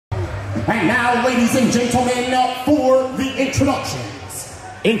And now, ladies and gentlemen, for the introductions.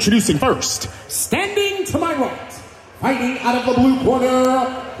 Introducing first, standing to my right, fighting out of the blue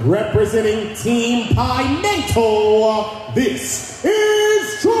corner, representing Team Pimentel, this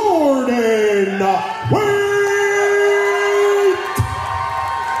is Jordan Waite.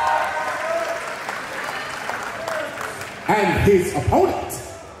 And his opponent,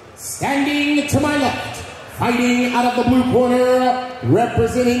 standing to my left, fighting out of the blue corner,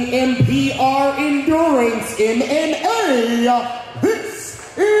 representing MPR Endurance MMA,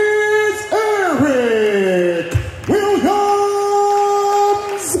 this is Eric Williams.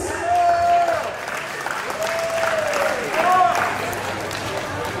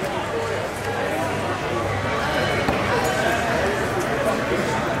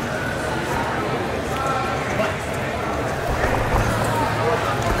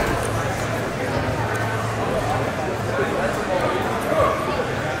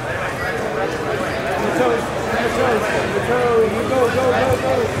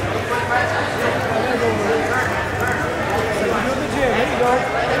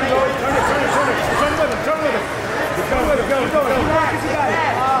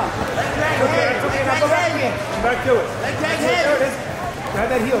 Back to it. Grab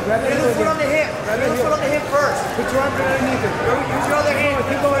that heel. Grab that heel. Put on the hip. Grab that heel. Put on the hip first. Put your arm underneath it. Use your other hand.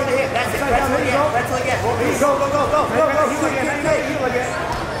 Keep going to the hip. That's it. That's it again. That's it again. Go, go, go, go. Go, go. Heel again. Heel again.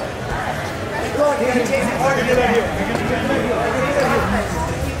 Keep going. You gotta change the order to that heel.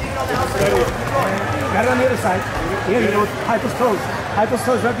 Got it on the other side. Here you go. Hyper's toes. Hyper's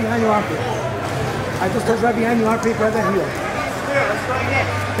toes right behind your armpit. Hyper's toes right behind your armpit. Grab that heel. Let's go again.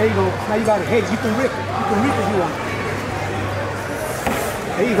 There you go. Now you got it. Hey, you can rip it. You can rip if you want.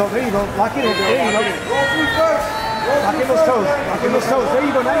 There you go. There you go. Lock it in. There you go. Roll through first. Lock in those toes. Lock in those toes. There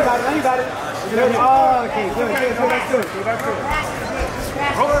you go. Now you got it. Now you got it. Oh, okay. Good. Good. Go back to it. Go back to it.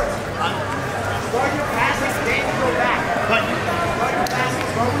 Start your passing. Then you go back. Start your passing.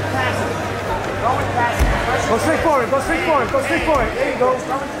 Go with passing. Go with passing. Go straight forward. Go straight forward. Go straight forward. There you go.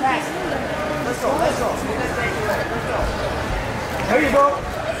 Start with passing. Let's go. Let's go. Let's go. There you go.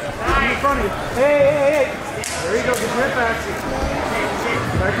 In front of you. Hey, hey, hey. There you go. Get your hip back.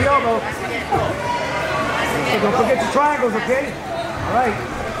 Back the elbow. So don't forget your triangles, okay? All right.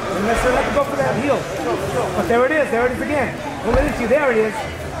 And let's let go for that heel. But there it is. There it is again. Pull it into you. There it is.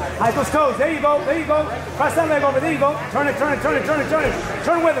 Hide those toes. There you go. There you go. Cross that leg over. There you go. Turn it, turn it, turn it, turn it, turn it.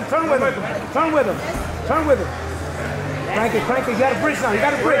 Turn with him. Turn with him. Turn with him. Turn with him. Crank it, crank it. You got a bridge now. You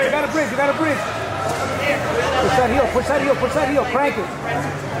got a bridge. You got a bridge. You got a bridge. Push that heel, push that heel, push that heel, crank it.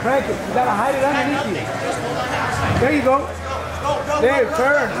 Crank it. You gotta hide it underneath you. There you go. There,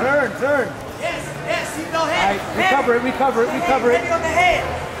 turn, turn, turn. Yes, yes, keep no head. Alright, recover it, recover it, recover it. Handy on the head.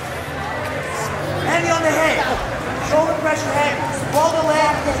 Handy on the head. Shoulder pressure head. Roll the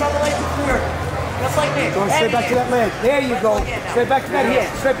leg, roll the leg to clear. Just like this. Go straight back to that leg. There you go. Straight back to that heel.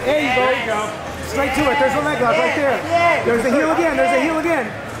 Straight, there you go. Straight to it. There's a leg lock right there. There's the heel again. There's the heel again.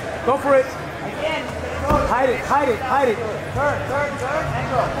 Go for it. Hide it, hide it, hide it. Turn, turn, turn, and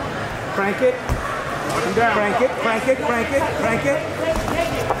go. Crank it. Crank it, crank it, crank it, crank it.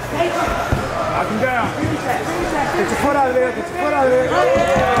 Knock him down. Get your foot out of there, get your foot out of there.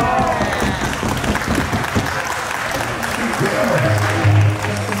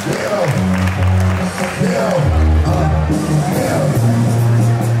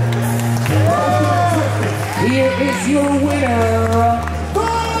 Here is your winner, the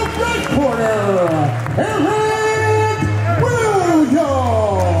red corner, Eric